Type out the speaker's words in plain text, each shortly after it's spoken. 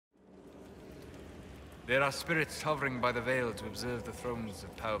There are spirits hovering by the veil to observe the thrones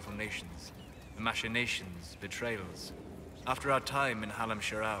of powerful nations, the machinations, betrayals. After our time in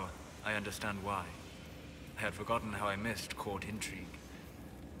Halamshiral, I understand why. I had forgotten how I missed court intrigue.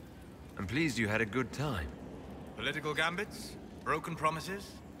 I'm pleased you had a good time. Political gambits? Broken promises?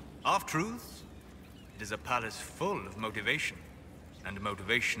 Half-truths? It is a palace full of motivation. And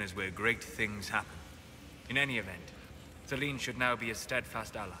motivation is where great things happen. In any event, Celine should now be a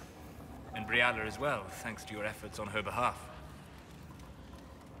steadfast ally. And Briala as well, thanks to your efforts on her behalf.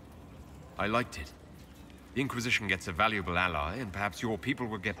 I liked it. The Inquisition gets a valuable ally, and perhaps your people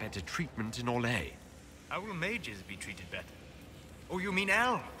will get better treatment in Orlais. How will mages be treated better? Oh, you mean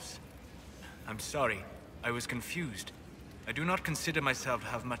elves? I'm sorry, I was confused. I do not consider myself to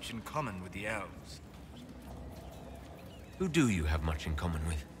have much in common with the elves. Who do you have much in common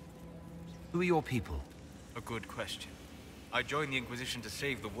with? Who are your people? A good question. I joined the Inquisition to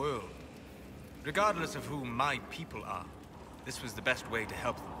save the world. Regardless of who my people are, this was the best way to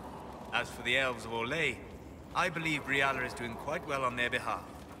help them. As for the elves of Orlais, I believe Briala is doing quite well on their behalf.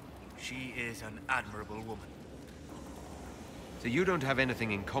 She is an admirable woman. So you don't have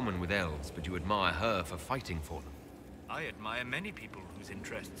anything in common with elves, but you admire her for fighting for them? I admire many people whose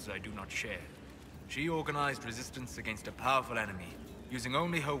interests I do not share. She organized resistance against a powerful enemy, using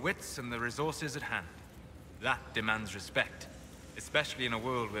only her wits and the resources at hand. That demands respect, especially in a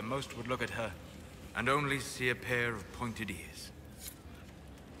world where most would look at her and only see a pair of pointed ears.